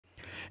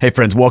Hey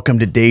friends, welcome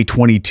to day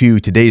 22.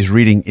 Today's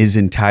reading is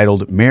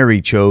entitled, Mary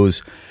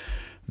Chose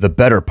the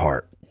Better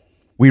Part.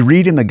 We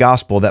read in the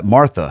gospel that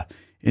Martha,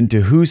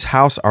 into whose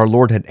house our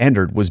Lord had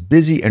entered, was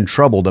busy and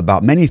troubled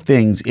about many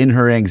things in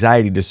her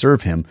anxiety to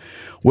serve him,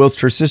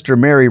 whilst her sister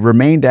Mary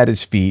remained at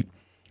his feet,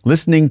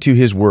 listening to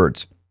his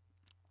words.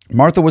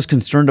 Martha was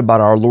concerned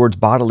about our Lord's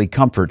bodily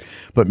comfort,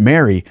 but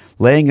Mary,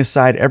 laying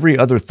aside every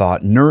other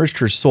thought, nourished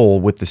her soul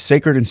with the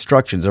sacred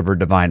instructions of her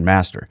divine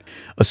master.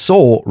 A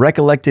soul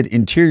recollected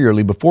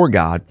interiorly before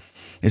God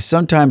is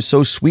sometimes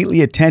so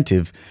sweetly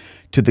attentive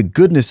to the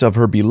goodness of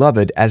her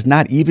beloved as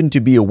not even to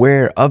be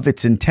aware of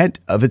its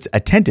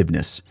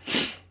attentiveness,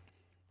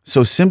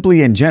 so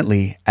simply and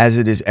gently as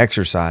it is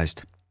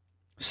exercised.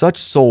 Such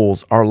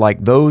souls are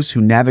like those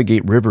who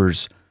navigate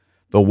rivers,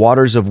 the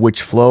waters of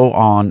which flow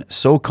on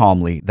so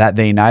calmly that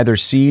they neither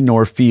see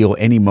nor feel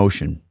any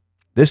motion.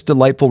 This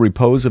delightful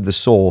repose of the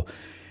soul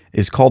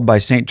is called by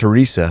Saint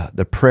Teresa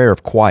the prayer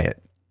of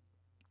quiet.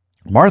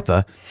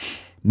 Martha,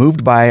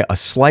 moved by a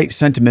slight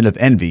sentiment of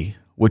envy,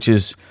 which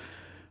is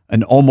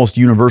an almost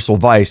universal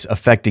vice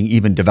affecting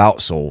even devout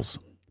souls,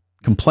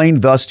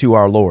 complained thus to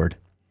our Lord,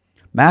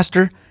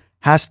 "Master,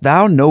 hast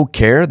thou no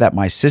care that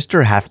my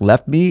sister hath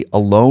left me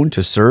alone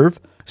to serve?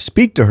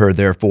 Speak to her,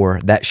 therefore,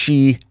 that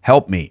she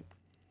help me."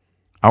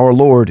 Our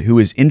Lord, who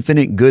is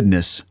infinite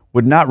goodness,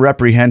 would not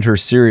reprehend her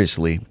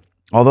seriously,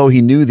 although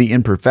he knew the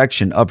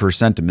imperfection of her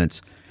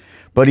sentiments,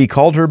 but he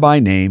called her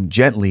by name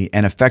gently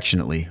and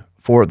affectionately,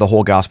 for the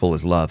whole gospel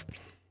is love,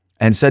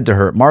 and said to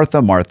her,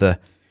 "Martha, Martha,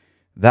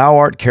 thou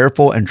art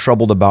careful and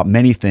troubled about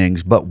many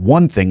things, but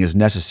one thing is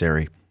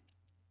necessary.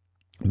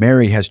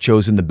 Mary has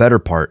chosen the better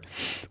part,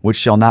 which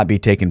shall not be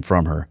taken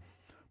from her.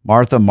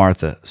 Martha,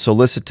 Martha,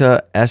 solicita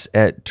es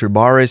et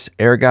turbaris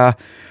erga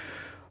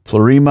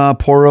plurima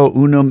porro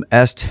unum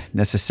est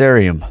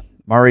necessarium.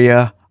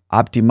 Maria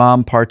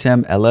optimam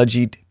partem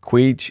elegit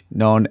quid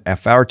non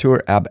effartur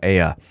ab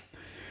ea."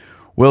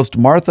 Whilst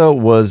Martha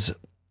was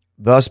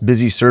thus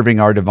busy serving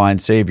our divine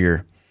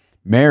Savior,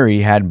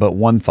 Mary had but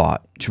one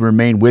thought, to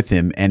remain with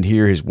him and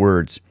hear his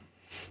words.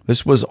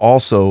 This was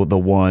also the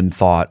one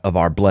thought of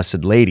our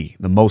Blessed Lady,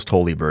 the Most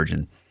Holy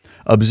Virgin.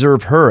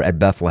 Observe her at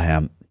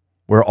Bethlehem,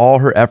 where all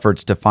her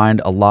efforts to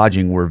find a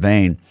lodging were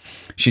vain.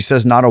 She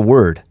says not a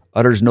word,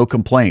 utters no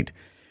complaint,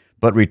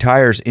 but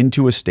retires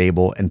into a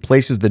stable and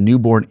places the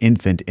newborn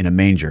infant in a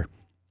manger.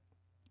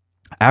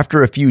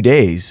 After a few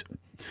days,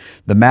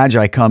 the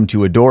Magi come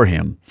to adore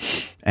him,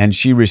 and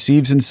she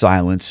receives in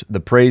silence the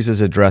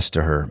praises addressed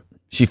to her.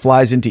 She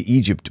flies into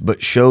Egypt,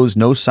 but shows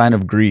no sign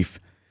of grief.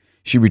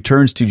 She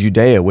returns to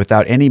Judea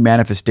without any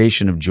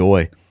manifestation of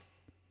joy.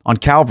 On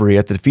Calvary,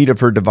 at the feet of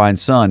her divine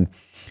Son,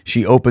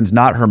 she opens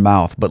not her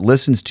mouth, but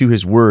listens to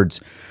his words,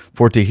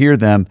 for to hear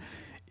them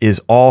is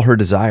all her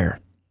desire.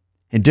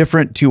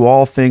 "Indifferent to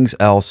all things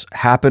else,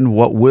 happen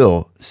what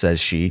will," says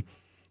she,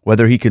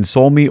 "whether he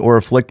console me or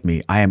afflict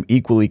me, I am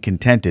equally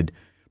contented,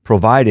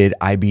 provided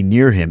I be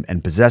near him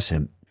and possess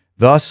him."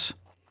 Thus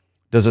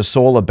does a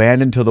soul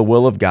abandoned to the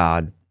will of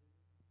God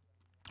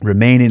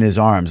remain in his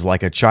arms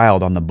like a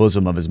child on the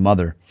bosom of his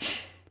mother.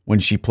 When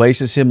she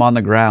places him on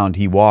the ground,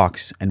 he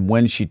walks, and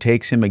when she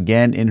takes him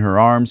again in her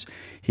arms,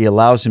 he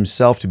allows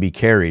himself to be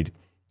carried,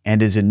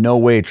 and is in no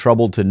way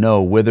troubled to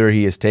know whither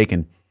he is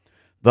taken.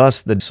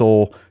 Thus the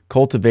soul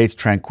cultivates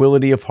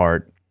tranquility of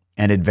heart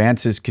and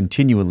advances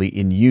continually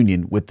in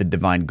union with the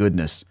divine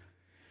goodness.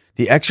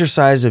 The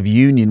exercise of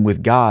union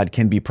with God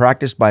can be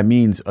practiced by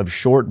means of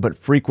short but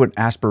frequent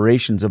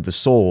aspirations of the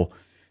soul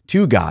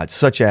to God,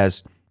 such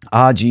as,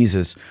 "Ah,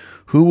 Jesus,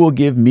 who will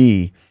give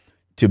me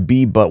to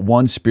be but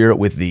one spirit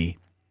with thee?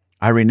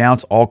 I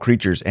renounce all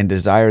creatures and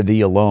desire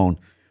thee alone,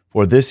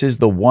 for this is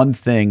the one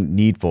thing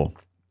needful.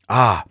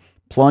 Ah,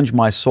 plunge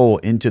my soul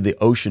into the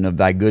ocean of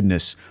thy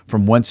goodness,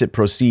 from whence it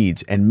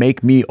proceeds, and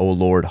make me, O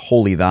Lord,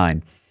 wholly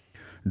thine.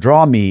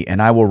 Draw me, and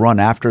I will run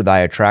after thy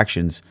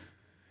attractions,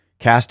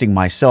 casting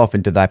myself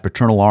into thy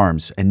paternal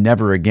arms, and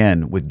never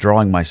again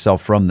withdrawing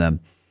myself from them."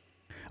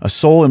 A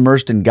soul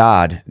immersed in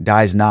God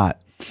dies not.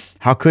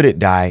 How could it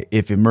die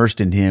if immersed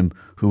in him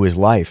who is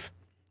life?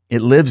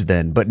 It lives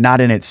then, but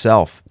not in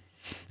itself.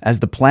 As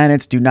the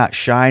planets do not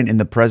shine in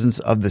the presence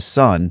of the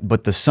sun,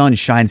 but the sun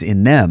shines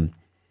in them,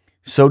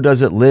 so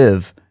does it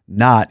live,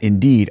 not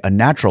indeed a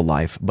natural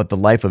life, but the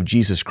life of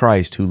Jesus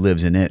Christ who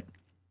lives in it.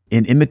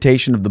 In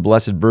imitation of the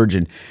Blessed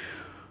Virgin,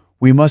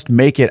 we must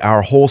make it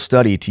our whole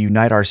study to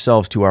unite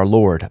ourselves to our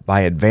Lord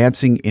by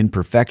advancing in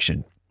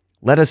perfection.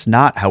 Let us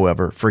not,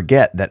 however,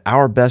 forget that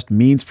our best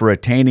means for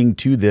attaining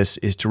to this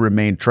is to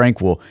remain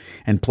tranquil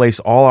and place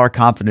all our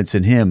confidence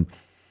in him,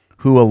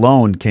 who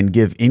alone can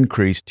give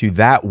increase to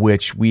that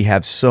which we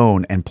have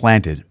sown and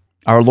planted.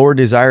 Our Lord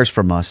desires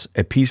from us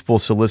a peaceful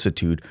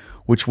solicitude,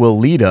 which will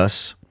lead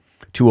us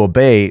to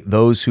obey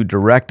those who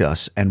direct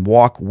us and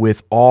walk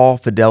with all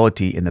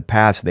fidelity in the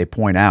paths they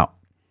point out.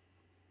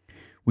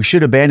 We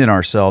should abandon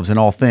ourselves in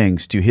all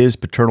things to his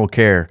paternal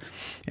care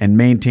and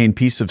maintain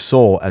peace of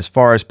soul as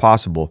far as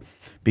possible,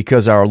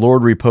 because our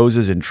Lord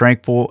reposes in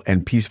tranquil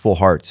and peaceful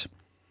hearts.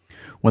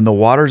 When the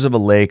waters of a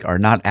lake are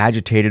not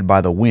agitated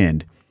by the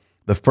wind,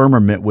 The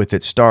firmament with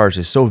its stars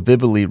is so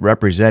vividly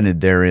represented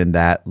therein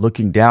that,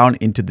 looking down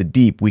into the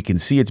deep, we can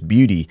see its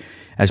beauty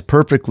as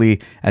perfectly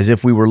as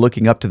if we were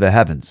looking up to the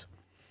heavens.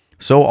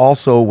 So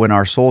also when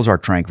our souls are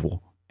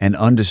tranquil and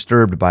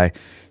undisturbed by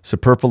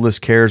superfluous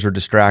cares or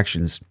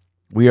distractions,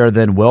 we are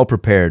then well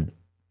prepared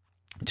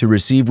to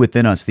receive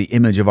within us the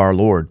image of our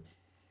Lord.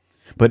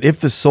 But if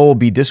the soul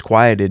be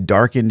disquieted,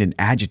 darkened, and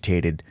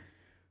agitated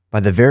by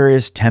the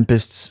various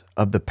tempests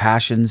of the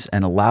passions,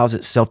 and allows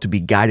itself to be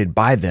guided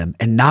by them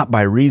and not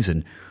by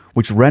reason,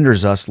 which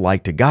renders us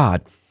like to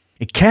God,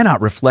 it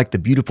cannot reflect the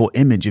beautiful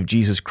image of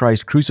Jesus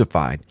Christ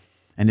crucified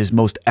and his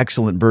most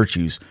excellent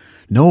virtues,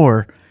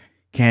 nor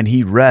can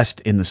he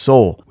rest in the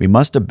soul. We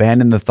must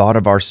abandon the thought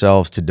of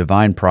ourselves to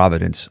divine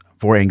providence,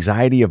 for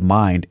anxiety of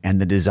mind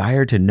and the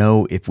desire to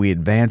know if we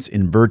advance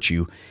in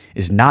virtue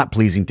is not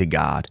pleasing to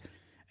God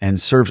and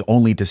serves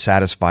only to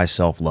satisfy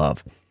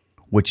self-love,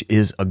 which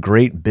is a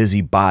great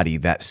busy body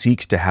that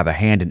seeks to have a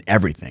hand in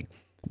everything.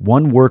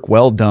 One work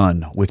well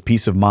done with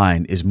peace of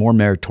mind is more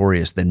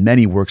meritorious than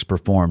many works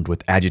performed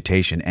with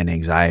agitation and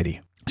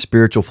anxiety.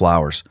 Spiritual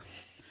flowers.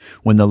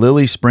 When the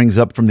lily springs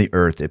up from the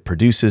earth, it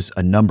produces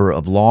a number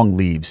of long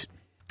leaves,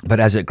 but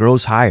as it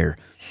grows higher,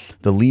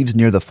 the leaves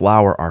near the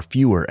flower are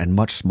fewer and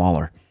much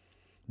smaller.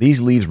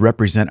 These leaves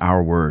represent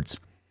our words.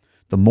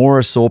 The more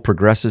a soul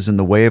progresses in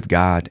the way of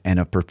God and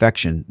of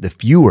perfection, the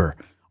fewer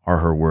are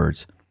her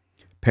words.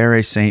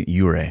 Pere Saint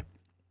Ure.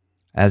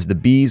 As the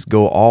bees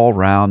go all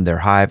round their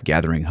hive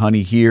gathering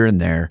honey here and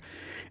there,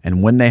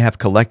 and when they have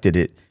collected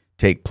it,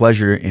 take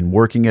pleasure in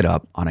working it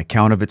up on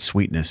account of its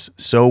sweetness,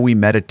 so we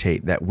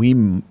meditate that we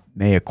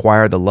may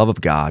acquire the love of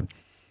God,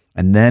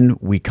 and then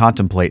we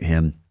contemplate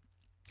him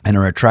and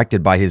are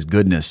attracted by his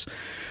goodness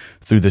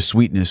through the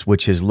sweetness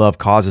which his love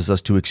causes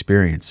us to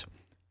experience.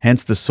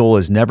 Hence the soul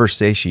is never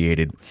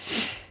satiated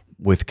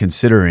with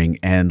considering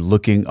and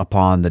looking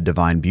upon the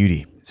divine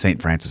beauty.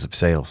 St. Francis of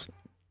Sales.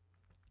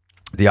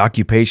 The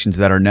occupations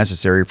that are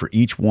necessary for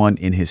each one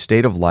in his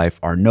state of life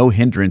are no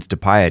hindrance to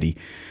piety,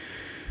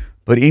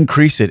 but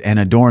increase it and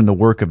adorn the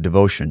work of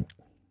devotion.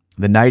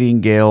 The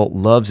nightingale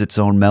loves its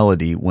own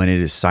melody when it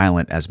is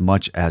silent as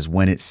much as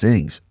when it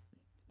sings.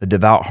 The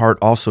devout heart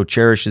also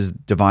cherishes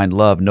divine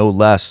love no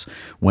less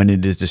when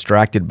it is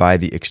distracted by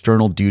the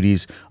external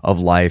duties of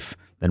life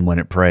than when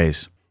it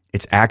prays.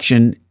 Its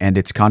action and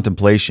its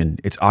contemplation,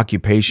 its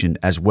occupation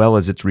as well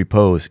as its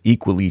repose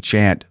equally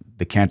chant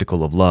the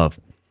canticle of love.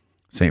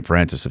 St.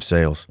 Francis of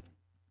Sales.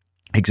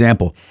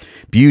 Example,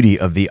 beauty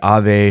of the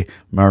Ave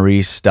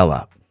Maria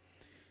Stella.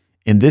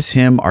 In this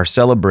hymn are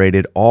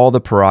celebrated all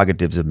the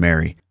prerogatives of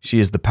Mary.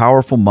 She is the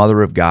powerful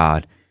Mother of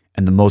God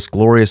and the most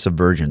glorious of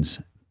virgins,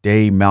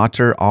 Dei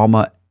Mater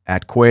Alma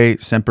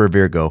atque semper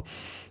Virgo,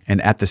 and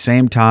at the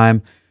same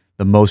time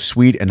the most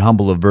sweet and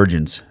humble of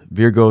virgins,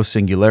 Virgo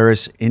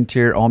singularis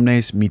inter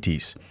omnes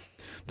mitis.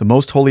 The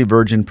Most Holy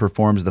Virgin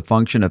performs the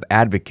function of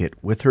advocate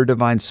with her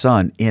divine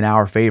Son in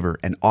our favor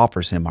and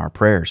offers him our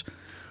prayers.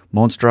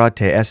 Monstra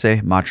te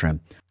esse matrem.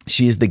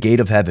 She is the gate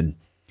of heaven.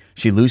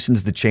 She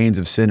loosens the chains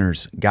of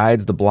sinners,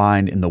 guides the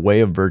blind in the way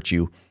of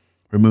virtue,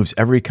 removes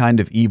every kind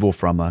of evil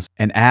from us,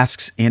 and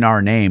asks in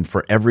our name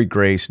for every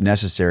grace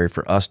necessary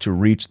for us to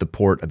reach the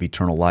port of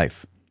eternal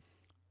life.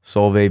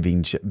 Salve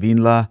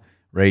vinla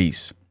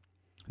reis.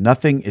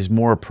 Nothing is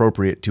more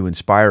appropriate to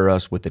inspire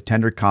us with the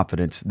tender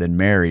confidence than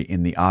Mary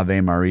in the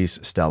Ave Maria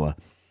Stella,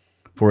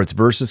 for its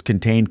verses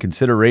contain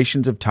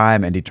considerations of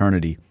time and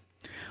eternity.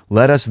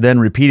 Let us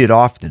then repeat it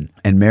often,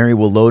 and Mary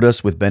will load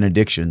us with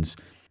benedictions,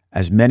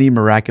 as many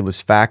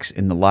miraculous facts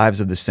in the lives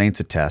of the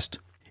saints attest.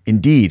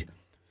 Indeed,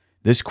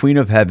 this Queen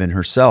of Heaven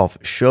herself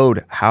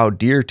showed how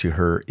dear to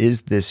her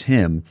is this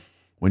hymn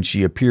when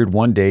she appeared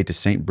one day to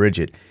St.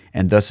 Bridget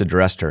and thus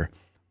addressed her,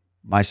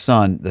 "My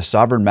son, the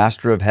sovereign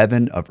master of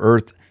heaven, of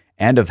earth,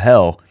 and of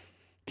hell,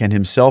 can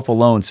himself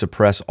alone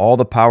suppress all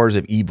the powers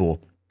of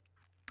evil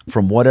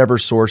from whatever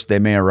source they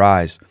may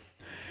arise.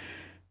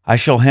 I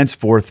shall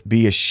henceforth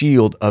be a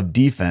shield of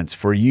defense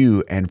for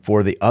you and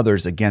for the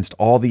others against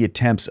all the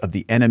attempts of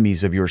the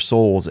enemies of your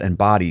souls and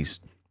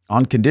bodies,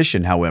 on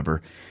condition,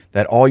 however,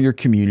 that all your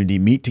community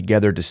meet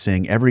together to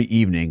sing every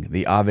evening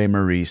the Ave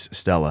Maria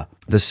Stella."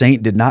 The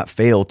saint did not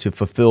fail to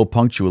fulfill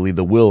punctually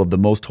the will of the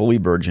Most Holy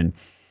Virgin,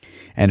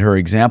 and her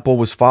example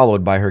was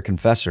followed by her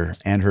confessor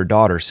and her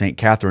daughter, St.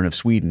 Catherine of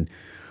Sweden,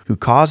 who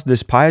caused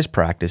this pious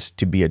practice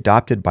to be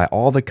adopted by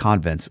all the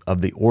convents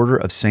of the Order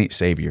of Saint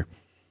Saviour.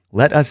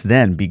 Let us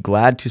then be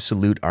glad to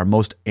salute our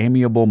most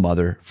amiable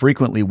mother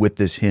frequently with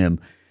this hymn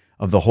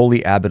of the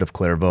holy abbot of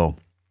Clairvaux.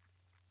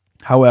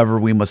 However,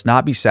 we must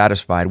not be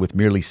satisfied with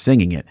merely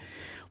singing it.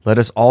 Let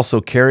us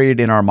also carry it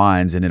in our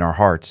minds and in our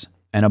hearts,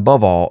 and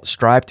above all,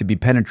 strive to be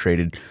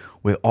penetrated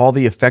with all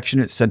the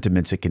affectionate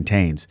sentiments it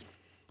contains.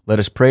 Let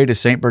us pray to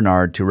St.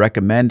 Bernard to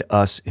recommend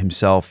us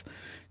himself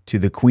to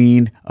the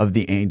Queen of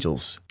the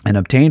Angels, and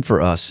obtain for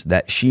us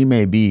that she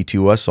may be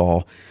to us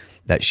all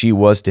that she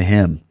was to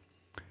him,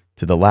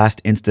 to the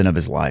last instant of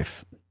his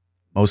life.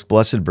 Most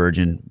Blessed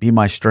Virgin, be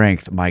my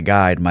strength, my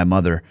guide, my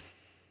mother,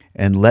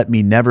 and let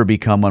me never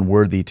become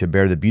unworthy to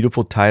bear the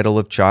beautiful title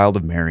of Child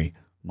of Mary.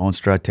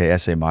 Monstra te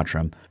esse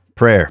matrem.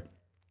 Prayer.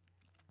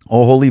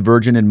 O Holy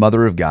Virgin and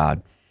Mother of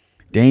God,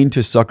 deign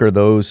to succor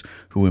those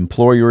who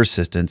implore your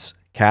assistance.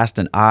 Cast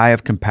an eye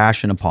of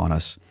compassion upon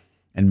us,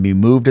 and be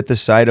moved at the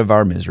sight of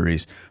our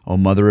miseries, O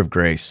Mother of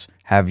Grace.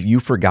 Have you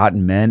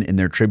forgotten men in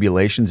their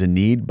tribulations and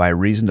need by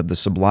reason of the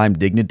sublime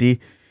dignity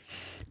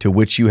to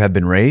which you have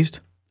been raised?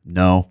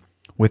 No.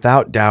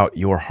 Without doubt,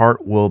 your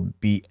heart will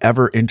be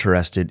ever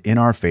interested in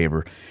our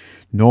favor,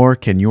 nor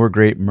can your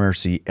great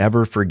mercy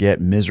ever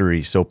forget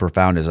misery so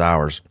profound as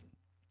ours.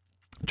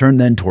 Turn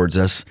then towards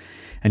us,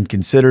 and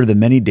consider the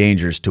many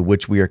dangers to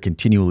which we are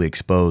continually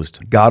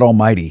exposed. God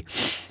Almighty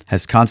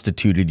has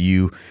constituted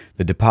you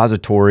the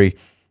depository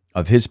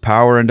of His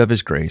power and of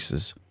His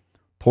graces.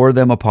 Pour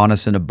them upon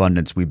us in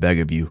abundance, we beg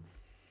of you.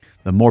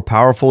 The more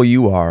powerful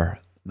you are,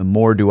 the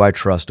more do I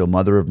trust, O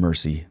Mother of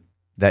Mercy,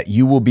 that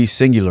you will be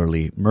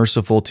singularly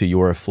merciful to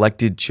your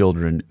afflicted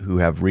children who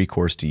have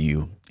recourse to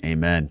you.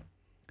 Amen.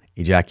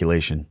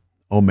 Ejaculation.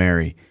 O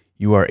Mary,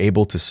 you are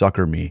able to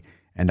succor me,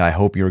 and I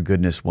hope your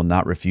goodness will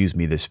not refuse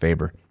me this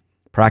favor.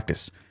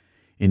 Practice.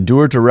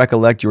 Endure to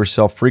recollect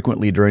yourself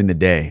frequently during the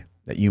day,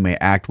 that you may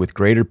act with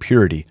greater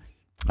purity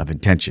of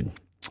intention.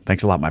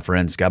 Thanks a lot, my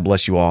friends. God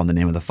bless you all in the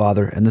name of the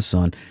Father, and the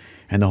Son,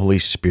 and the Holy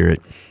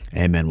Spirit.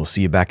 Amen. We'll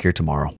see you back here tomorrow.